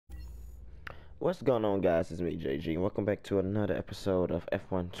What's going on, guys? It's me, JG, and welcome back to another episode of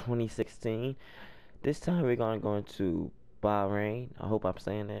F1 2016. This time we're gonna go into Bahrain. I hope I'm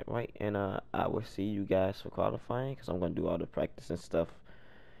saying that right. And I will see you guys for qualifying because I'm gonna do all the practice and stuff,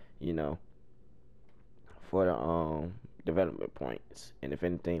 you know, for the development points. And if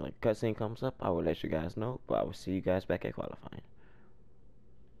anything like cutscene comes up, I will let you guys know. But I will see you guys back at qualifying.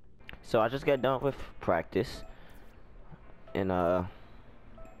 So I just got done with practice, and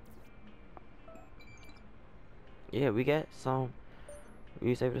yeah, we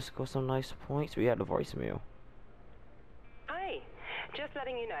was able to score some nice points. We had the voicemail. Hi, just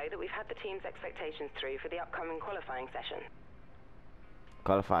letting you know that we've had the team's expectations through for the upcoming qualifying session.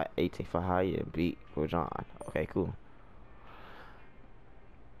 Qualify 18 for higher, beat for John. Okay, cool.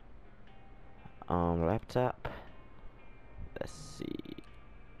 Laptop. Let's see.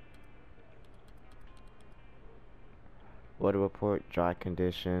 Weather report, dry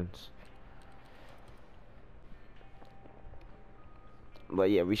conditions. But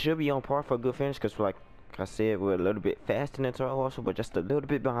yeah, we should be on par for a good finish because, like I said, we're a little bit faster than Toro also, but just a little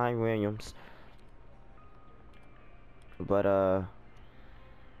bit behind Williams. But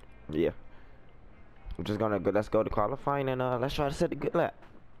yeah, I'm just gonna go. Let's go to qualifying and let's try to set a good lap.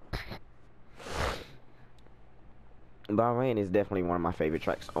 Bahrain is definitely one of my favorite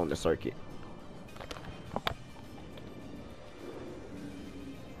tracks on the circuit.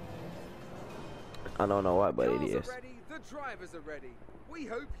 I don't know what, but it is. Ready, the drivers are ready. We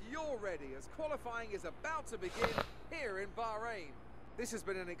hope you're ready as qualifying is about to begin here in Bahrain. This has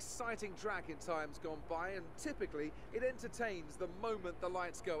been an exciting track in times gone by, and typically it entertains the moment the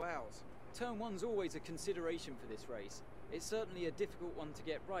lights go out. Turn 1's always a consideration for this race. It's certainly a difficult one to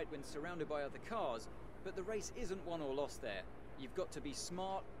get right when surrounded by other cars, but the race isn't won or lost there. You've got to be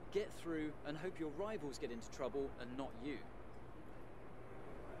smart, get through, and hope your rivals get into trouble and not you.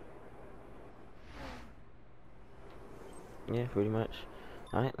 Yeah, pretty much.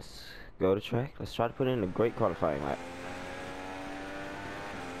 Alright, let's go to track. Let's try to put in a great qualifying lap.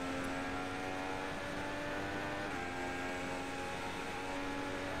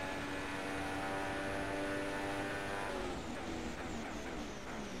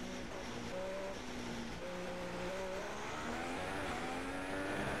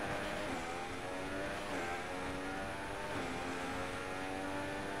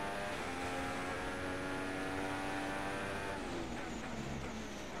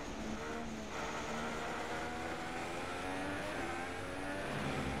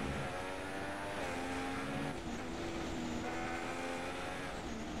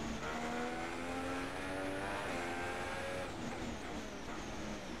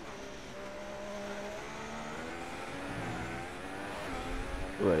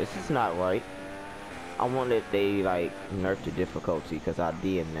 Well, this is not right. I wanted they like nerf the difficulty because I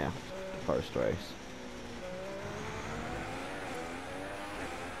DNF'd the first race.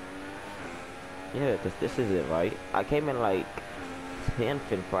 Yeah, because this isn't right. I came in like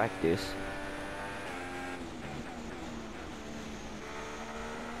 10th in practice.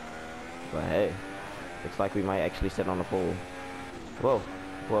 But hey, looks like we might actually sit on the pole. Whoa,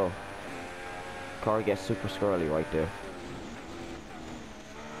 whoa. Car gets super squirrely right there.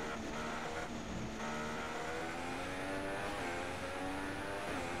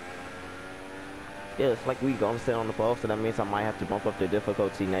 Yeah, it's like we gonna sit on the pole, so that means I might have to bump up the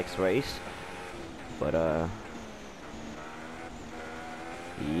difficulty next race. But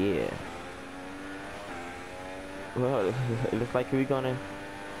yeah. Well, it looks like we're gonna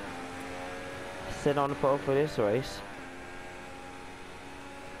sit on the pole for this race.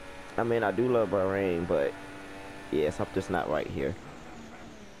 I mean, I do love Bahrain, but yeah, something's not right here.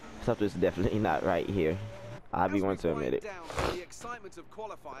 Something's definitely not right here. I'll be one to admit it. Down to the excitement of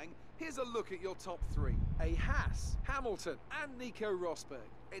qualifying, here's a look at your top three. A Haas, Hamilton, and Nico Rosberg.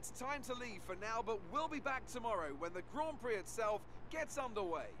 It's time to leave for now, but we'll be back tomorrow when the Grand Prix itself gets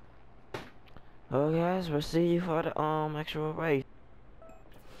underway. Oh guys, we'll see you for the actual race.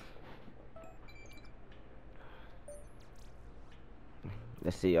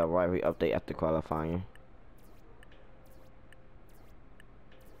 Let's see our rivalry update after qualifying.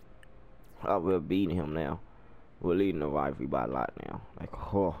 Oh, we're beating him now. We're leading the rivalry by a lot now. Like,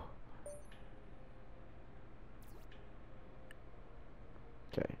 oh.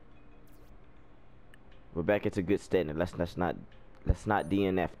 Okay. We're back into good standing. Let's not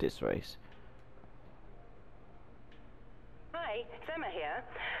DNF this race. Hi, it's Emma here.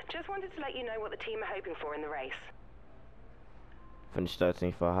 Just wanted to let you know what the team are hoping for in the race. Finish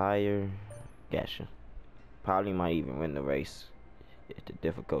 13th for higher. Gotcha. Probably might even win the race. If the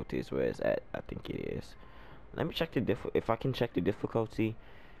difficulty is where it's at, I think it is. Let me check the if I can check the difficulty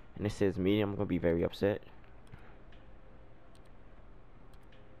and it says medium, I'm gonna be very upset.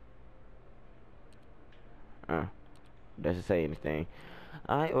 Doesn't say anything.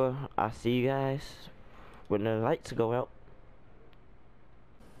 Alright, well, I'll see you guys when the lights go out.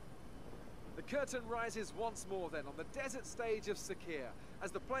 The curtain rises once more then on the desert stage of Sakir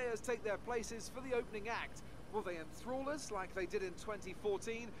as the players take their places for the opening act. Will they enthrall us like they did in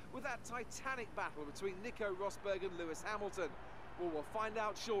 2014 with that titanic battle between Nico Rosberg and Lewis Hamilton? Well, we'll find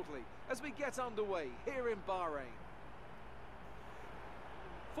out shortly as we get underway here in Bahrain.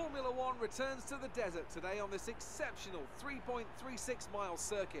 Formula One returns to the desert today on this exceptional 3.36-mile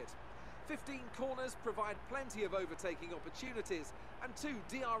circuit. 15 corners provide plenty of overtaking opportunities, and 2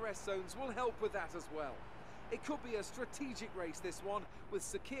 DRS zones will help with that as well. It could be a strategic race, this one, with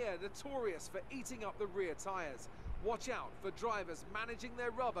Sakir notorious for eating up the rear tyres. Watch out for drivers managing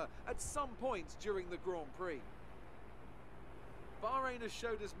their rubber at some point during the Grand Prix. Bahrain has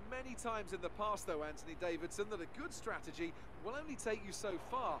showed us many times in the past, though, Anthony Davidson, that a good strategy will only take you so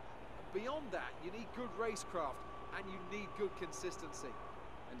far. Beyond that, you need good racecraft and you need good consistency.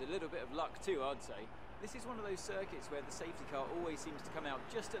 And a little bit of luck too, I'd say. This is one of those circuits where the safety car always seems to come out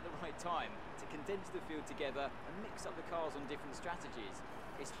just at the right time to condense the field together and mix up the cars on different strategies.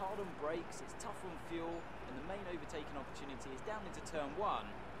 It's hard on brakes, it's tough on fuel, and the main overtaking opportunity is down into turn 1,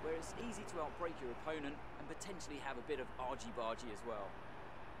 where it's easy to outbrake your opponent and potentially have a bit of argy-bargy as well.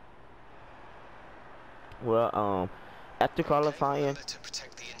 Well, after qualifying, to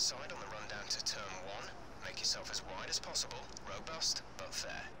protect the inside on the run down to turn 1, make yourself as wide as possible, robust but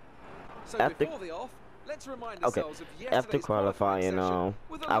fair. So After- before the off, let's remind okay, ourselves of after yesterday's qualifying, session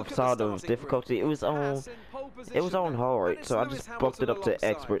with a I look at saw the the starting difficulty. grid. It was on, Haas in pole it was position on then, hard, and so I it's just Lewis bumped it up Hamilton to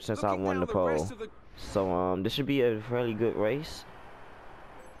alongside. expert since I Looking won down the the pole. rest of the So this should be a fairly good race.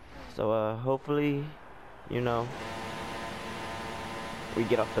 So hopefully, you know, we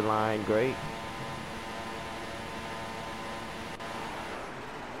get off the line great.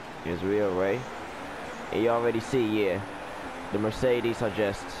 It's real, Ray. And you already see, yeah, the Mercedes are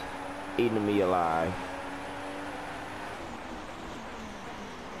just eating me alive.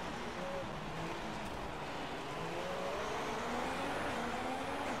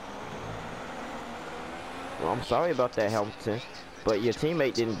 Well, I'm sorry about that, Hamilton, but your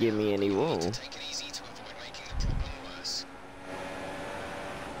teammate didn't give me any room. Take it easy to avoid making the problem worse.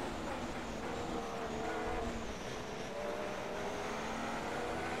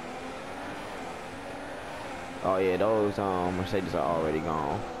 Oh yeah, those Mercedes are already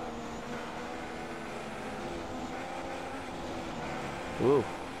gone. Ooh.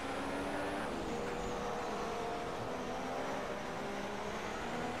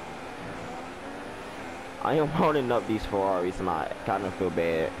 I am holding up these Ferraris and I kind of feel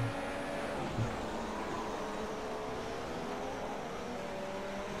bad.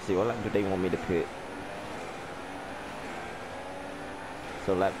 Let's see, what lap do they want me to pit?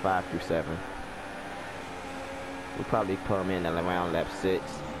 So lap 5 through 7. We'll probably come in at around lap 6.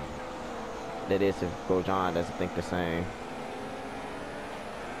 That is if Grosjean doesn't think the same.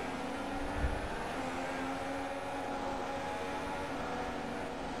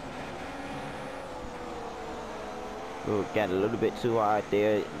 Ooh, got a little bit too hard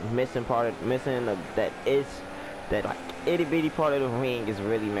there. Missing that like itty bitty part of the ring is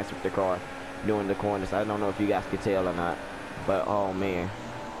really messing with the car during the corners. I don't know if you guys can tell or not, but oh man,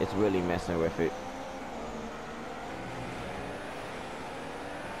 it's really messing with it.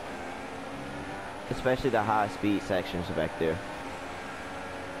 Especially the high speed sections back there.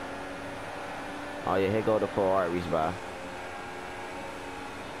 Oh yeah, here go the Ferraris by.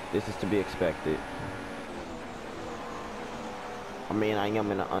 This is to be expected. I mean, I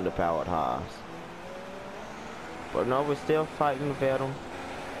am in an underpowered Haas. But no, we're still fighting Vettel.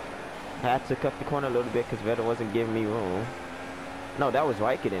 Had to cut the corner a little bit because Vettel wasn't giving me room. No, that was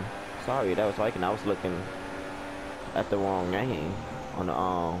Raikkonen. Sorry, that was Raikkonen. I was looking at the wrong name on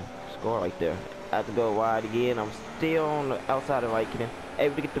the score right there. I have to go wide again. I'm still on the outside of Raikkonen.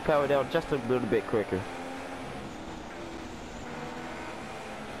 Able to get the power down just a little bit quicker.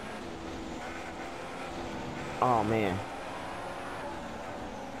 Oh man.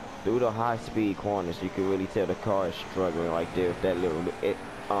 Through the high-speed corners, you can really tell the car is struggling right there with that little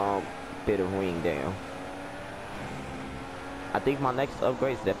bit of wing down. I think my next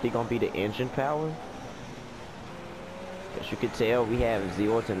upgrade is definitely gonna be the engine power. As you can tell, we have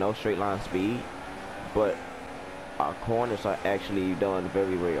 0 to no straight line speed, but our corners are actually done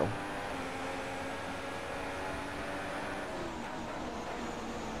very well.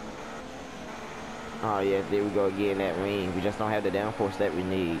 Oh yeah, there we go again, that ring. We just don't have the downforce that we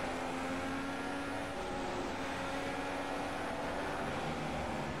need.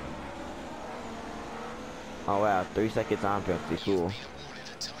 Oh wow, 3-second time penalty, cool. Been awarded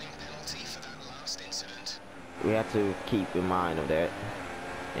a time penalty for that last incident. We have to keep in mind of that.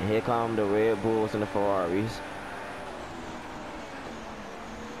 And here come the Red Bulls and the Ferraris.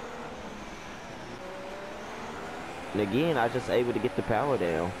 And again, I was just able to get the power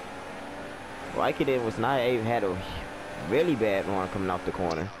down. Raikkonen was not able, had a really bad run coming off the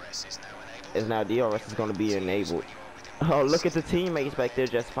corner. DRS is now enabled. It's now DRS is going to be enabled. Oh, look at the teammates back there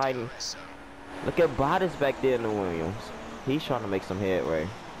just fighting. Look at Bottas back there in the Williams. He's trying to make some headway.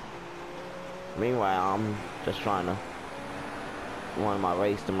 Meanwhile, I'm just trying to win my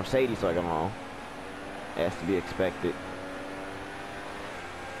race. The Mercedes are along, as to be expected.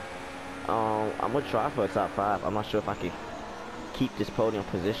 I'm gonna try for a top 5. I'm not sure if I can keep this podium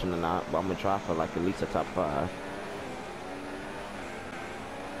position or not, but I'm gonna try for like at least a top 5.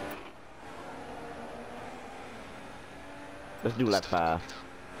 Let's do lap 5.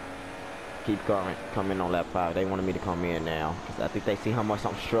 Keep coming on lap 5. They wanted me to come in now because I think they see how much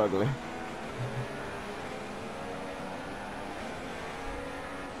I'm struggling.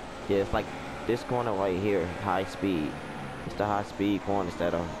 Yeah, it's like this corner right here, high speed. It's the high speed corners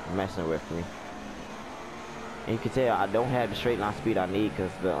that are messing with me. And you can tell I don't have the straight line speed I need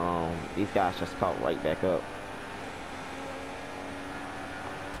because these guys just caught right back up.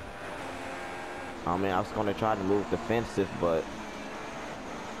 I mean, I was gonna try to move defensive, but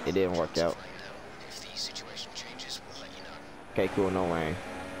it didn't work out. If the situation changes, we'll let you know. Okay, cool, no way.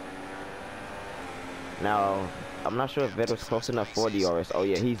 Now, I'm not sure if Vettel's close enough for DRS. Oh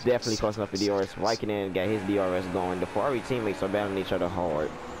yeah, he's definitely close enough for DRS. Raikkonen got his DRS going. The Ferrari teammates are battling each other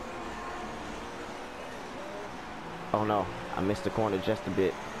hard. Oh no, I missed the corner just a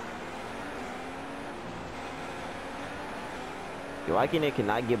bit. Raikkonen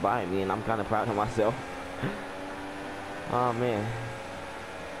cannot get by me, and I'm kind of proud of myself. Oh man.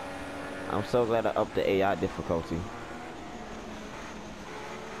 I'm so glad I upped the AI difficulty.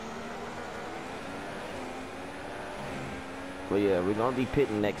 But yeah, we're gonna be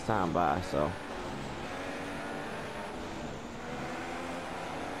pitting next time by, so.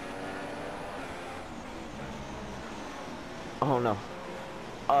 Oh no.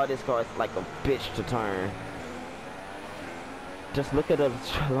 Oh, this car is like a bitch to turn. Just look at the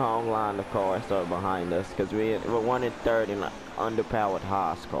long line of cars that are behind us, because we're 1 and 3rd in an underpowered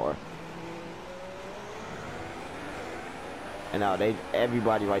Haas car. And now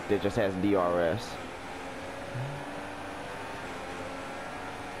everybody right there just has DRS.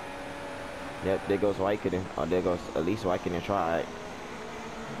 Yep, there goes Raikkonen. Oh, there goes at least Raikkonen tried.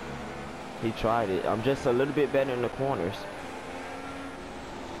 He tried it. I'm just a little bit better in the corners.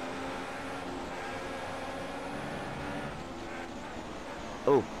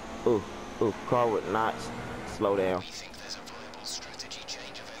 Oh, oh, oh, car would not slow down. We think there's a viable strategy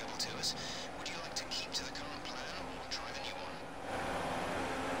change available to us. Would you like to keep to the current plan or try the new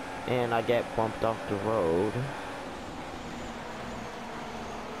one? And I get bumped off the road.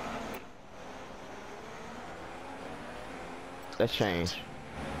 Let's change.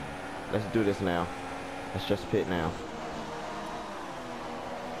 Let's do this now. Let's just pit now.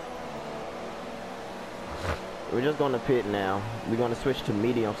 We're just gonna pit now. We're gonna switch to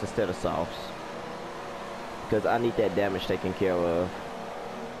mediums instead of softs, because I need that damage taken care of.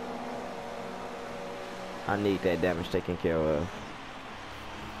 I need that damage taken care of.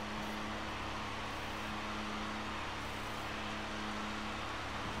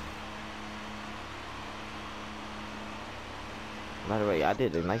 By the way, I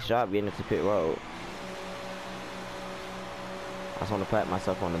did a nice job getting into pit road. I just want to pat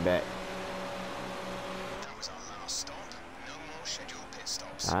myself on the back. That was our last stop. No more scheduled pit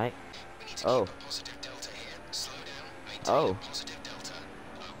stops. Alright. We need to Oh. keep a positive delta here. Slow down. Maintain Oh. a positive delta.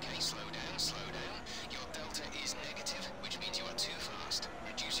 Okay, slow down, slow down. Your delta is negative, which means you are too fast.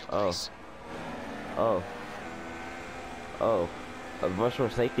 Reduce your Oh. pace. Oh. Oh. A virtual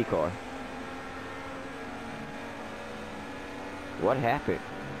safety car. What happened?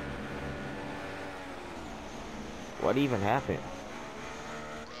 What even happened?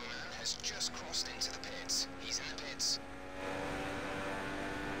 Roman has just crossed into the pits. He's in the pits.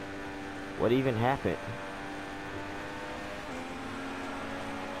 What even happened?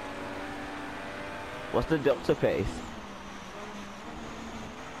 What's the delta pace?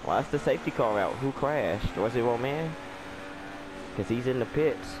 Why's the safety car out? Who crashed? Was it Roman? Because he's in the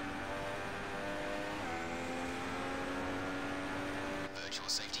pits. Virtual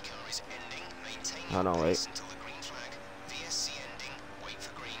safety car is ending. Maintain Hold your on, pace wait. until the green flag. VSC ending. Wait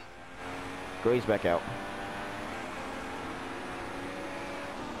for green. Gray's back out.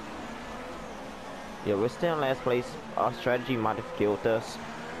 Yeah, we're still in last place. Our strategy might have killed us.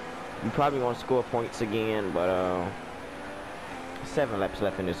 You probably won't score points again, but 7 laps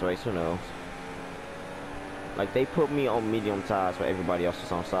left in this race. Who knows? Like, they put me on medium tires where everybody else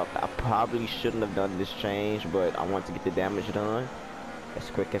is on soft. I probably shouldn't have done this change, but I want to get the damage done as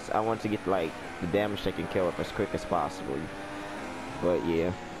quick as I want to get like the damage taken care of as quick as possible. But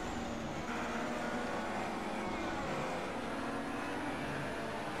yeah.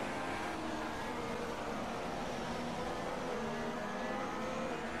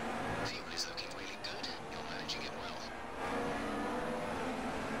 Fuel is looking really good. You're managing it well.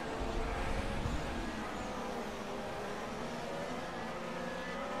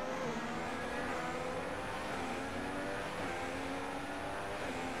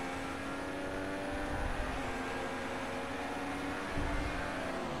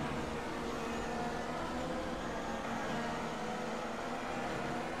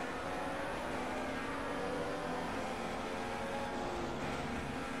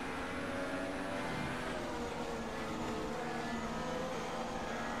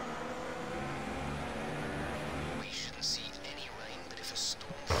 We shouldn't see any rain, but if a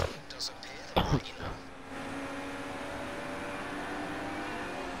storm front does appear, then we'll let you know.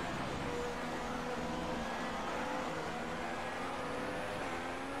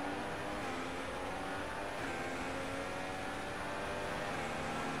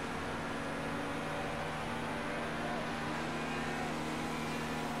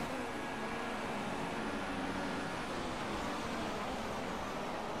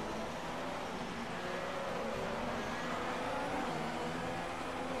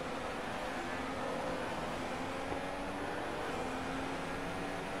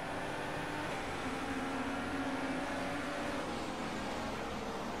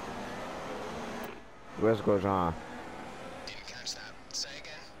 Where's Grosjean? Didn't catch that. Say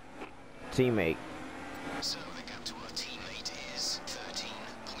again. Teammate. So the gap to our teammate is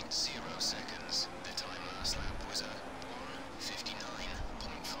 13.0 seconds. The time last lap was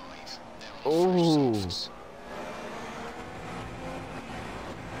 1:59.5. They're on fresh Ooh. softs.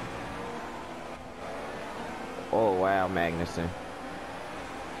 Oh wow, Magnussen.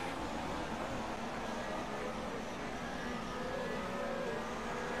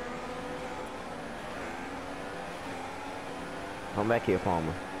 Come back here,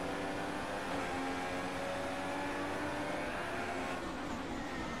 Palmer.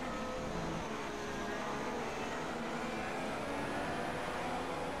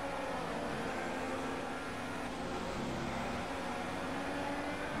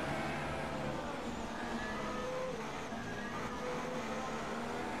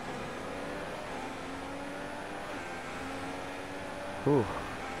 Whew.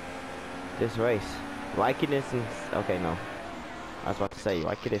 This race. Liking this is okay, no. I was about to say,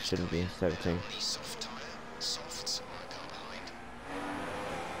 liking this shouldn't be 17. Only soft tire. Softs on a car behind.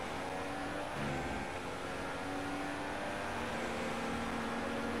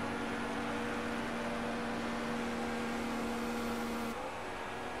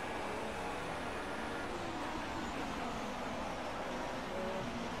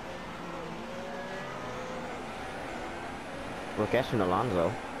 We're catching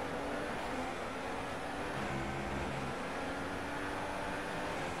Alonso.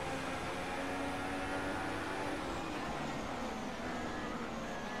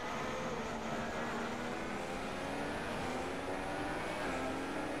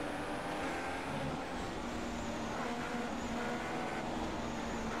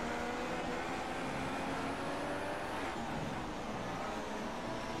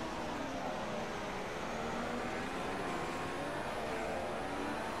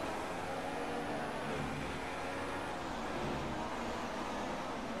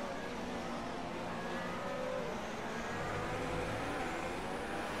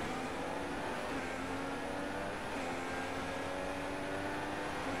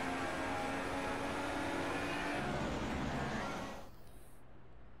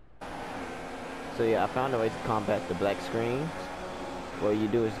 So yeah, I found a way to combat the black screens. What you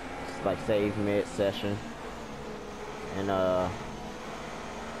do is like save mid-session, and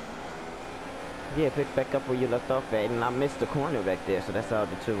yeah, pick back up where you left off at. And I missed the corner back there, so that's how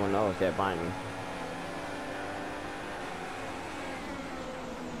the 2-1-0s there behind me.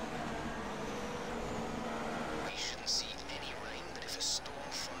 We shouldn't see any rain, but if a storm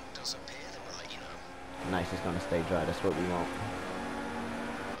front does appear, then we'll let you know. Nice, it's gonna stay dry. That's what we want.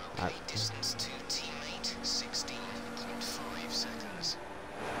 Okay, distance to teammate 16.5 seconds.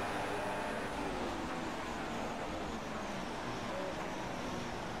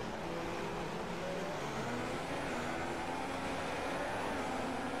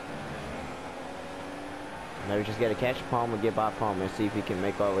 There we just gotta catch Palmer, get by Palmer, and see if we can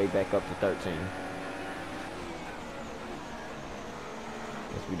make our way back up to 13.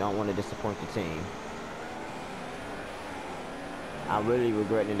 Because we don't want to disappoint the team. I'm really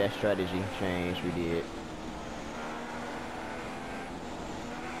regretting that strategy change we did.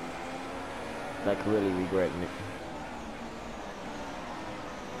 Like, really regretting it.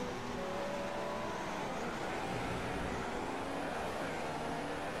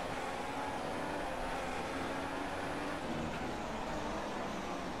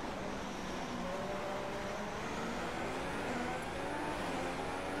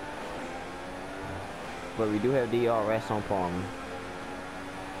 But we do have DRS on Palmer.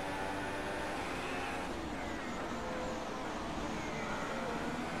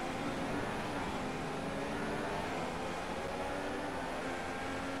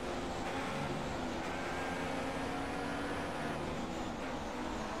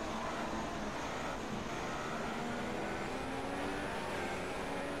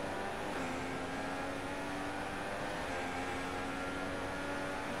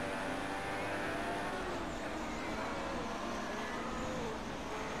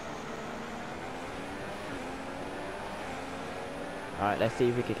 Alright, let's see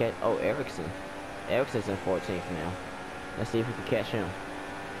if we can catch... Oh, Ericsson. Ericsson's in 14th now. Let's see if we can catch him.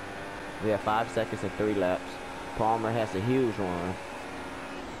 We have 5 seconds and 3 laps. Palmer has a huge run,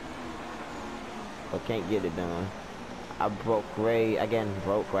 but can't get it done. I broke Ray. Again,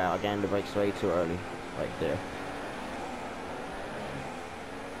 broke Ray. I got the brakes way too early. Right there.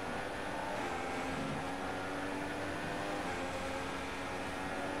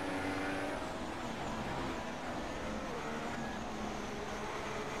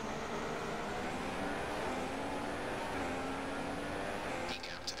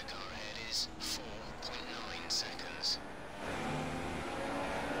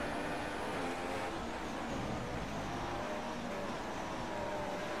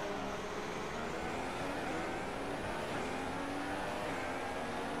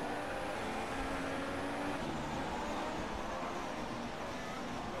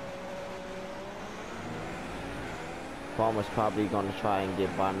 Palmer's probably going to try and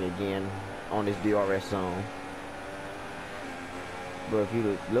get by me again on this DRS zone. But if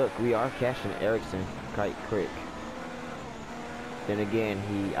you look, we are catching Ericsson quite quick. Then again,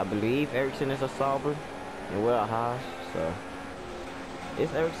 I believe Ericsson is a Sauber and we're a Haas, so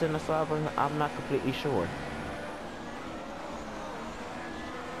is Ericsson a Sauber? I'm not completely sure.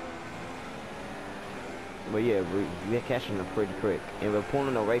 But yeah, we're catching him pretty quick, and we're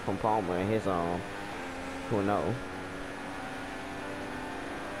pulling away from Palmer and his who knows.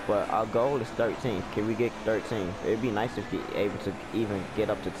 But our goal is 13th. Can we get 13th? It'd be nice if we able to even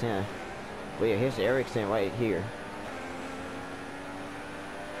get up to 10. But yeah, here's Ericsson right here.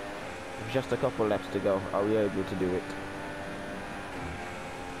 Just a couple laps to go. Are we able to do it?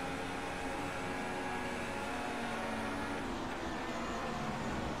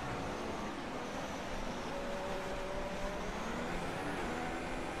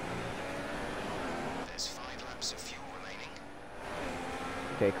 There's 5 laps of fuel remaining.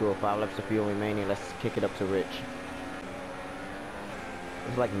 Okay, cool. 5 laps of fuel remaining. Let's kick it up to Rich.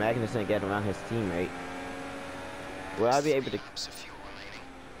 It's like Magnussen getting around his teammate. Will I be able to...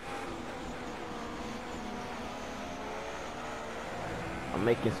 I'm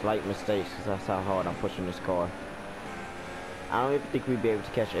making slight mistakes because that's how hard I'm pushing this car. I don't even think we'd be able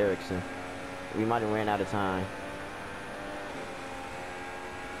to catch Ericsson. We might have ran out of time.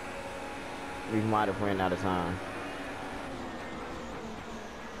 We might have ran out of time.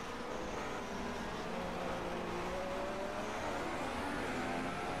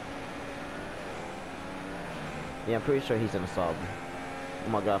 Yeah, I'm pretty sure he's in a Sauber. Oh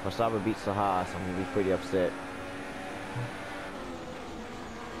my god, if a Sauber beats the Haas, I'm gonna be pretty upset.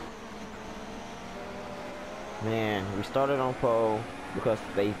 Man, we started on pole because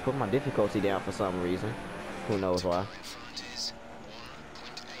they put my difficulty down for some reason. Who knows why.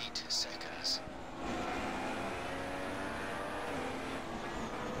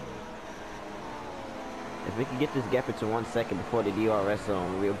 If we can get this gap into 1 second before the DRS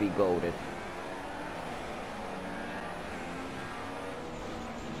zone, we'll be golden.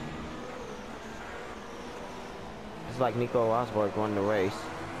 It's like Nico Rosberg won the race.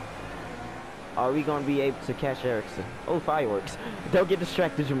 Are we going to be able to catch Ericsson? Oh, fireworks. Don't get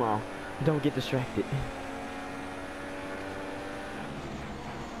distracted, Jamal. Don't get distracted.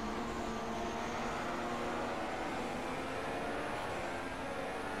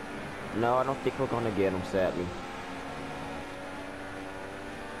 No, I don't think we're going to get him, sadly.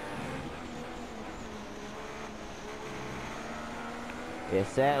 Yeah,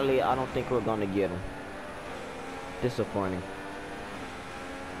 sadly, I don't think we're going to get him. Disappointing.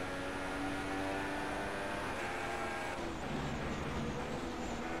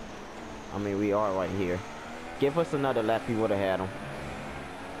 I mean, we are right here. Give us another lap, we would have had him.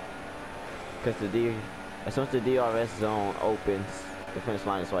 Because as soon as the DRS zone opens, the finish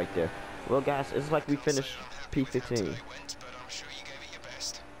line is right there. Well, guys, it's like we finished P15.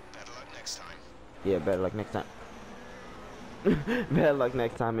 Yeah, better luck next time. Better luck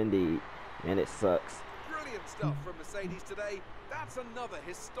next time, indeed. And it sucks. Brilliant stuff from Mercedes today. That's another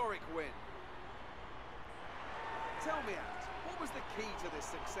historic win. Tell me, Ant, what was the key to this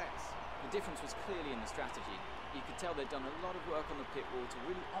success? The difference was clearly in the strategy. You could tell they'd done a lot of work on the pit wall to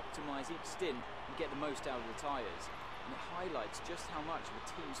really optimise each stint and get the most out of the tyres. And it highlights just how much of a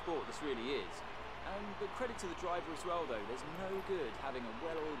team sport this really is. But credit to the driver as well, though. There's no good having a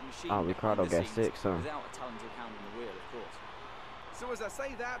well-oiled machine Ricardo got 6, huh? without a talented hand on the wheel, of course. So as I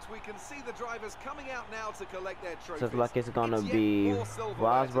say that, we can see the drivers coming out now to collect their trophies. Just like it's gonna be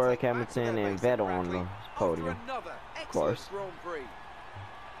Rosberg, Hamilton, and Vettel on the podium. Of course. Grand Prix.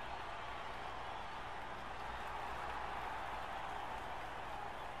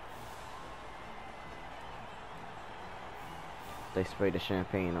 They spray the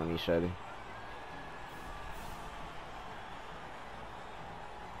champagne on each other.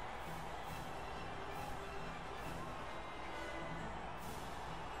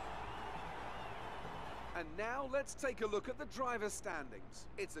 And now let's take a look at the driver's standings.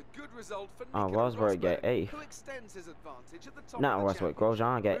 It's a good result for Rosberg got 8th. who extends his advantage at the top Not of the Rosberg,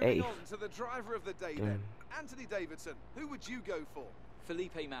 Grosjean got Moving 8th. on to the driver of the day then. Anthony Davidson, who would you go for?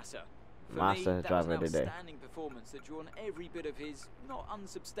 Felipe Massa. For Massa, me, that driver was of the an day. outstanding performance that drew on every bit of his not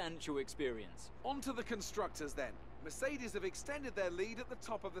unsubstantial experience. On to the constructors then. Mercedes have extended their lead at the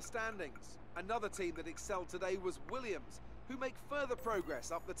top of the standings. Another team that excelled today was Williams, who make further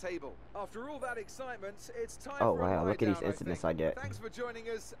progress up the table. After all that excitement, it's time Oh, for a wow, lie look at these down, incidents think. I get. Thanks for joining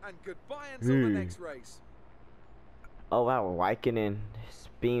us, and goodbye until the next race. Oh wow, Raikkonen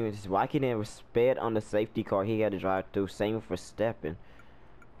was sped on the safety car he had to drive through. Same for Verstappen.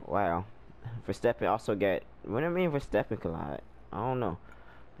 Wow. Verstappen also got, what do I mean Verstappen collide? I don't know.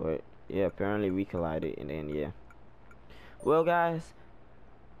 But yeah, apparently we collided, and then yeah. Well guys,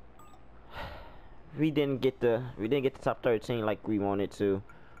 we didn't get the top 13 like we wanted to.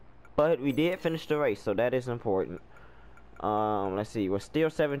 But we did finish the race, so that is important. Let's see, we're still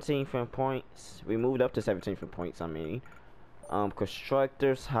 17th in points. We moved up to 17th in points, I mean.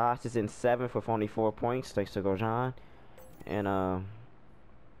 Constructors, Haas is in 7th with only 4 points, thanks to Grosjean. And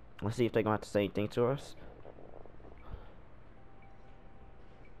let's see if they're gonna have to say anything to us.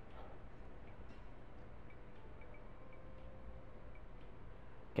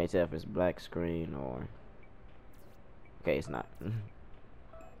 Can't tell if it's black screen or... Okay, it's not.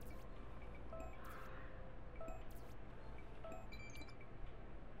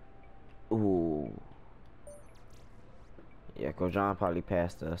 Ooh. Yeah, Grosjean probably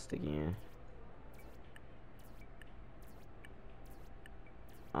passed us again.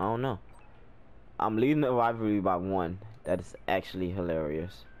 I don't know. I'm leading the rivalry by 1. That is actually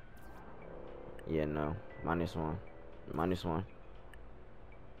hilarious. Yeah, no. -1. -1.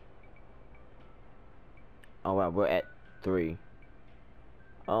 Oh wow, we're at 3.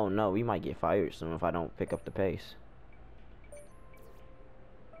 Oh no, we might get fired soon if I don't pick up the pace.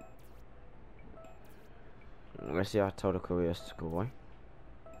 Let's see our total career score.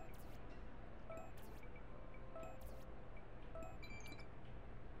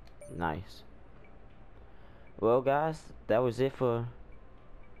 Nice. Well guys, that was it for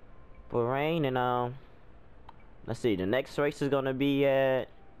Bahrain, and let's see, the next race is gonna be at,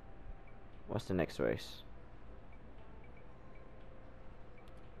 what's the next race?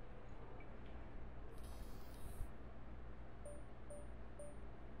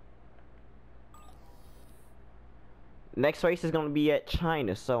 Next race is gonna be at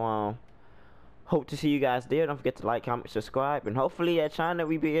China, so hope to see you guys there. Don't forget to like, comment, subscribe, and hopefully at China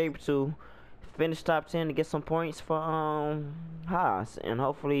we be able to finish top 10 to get some points for Haas, and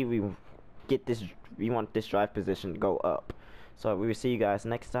hopefully we want this drive position to go up. So we will see you guys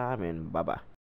next time, and bye bye.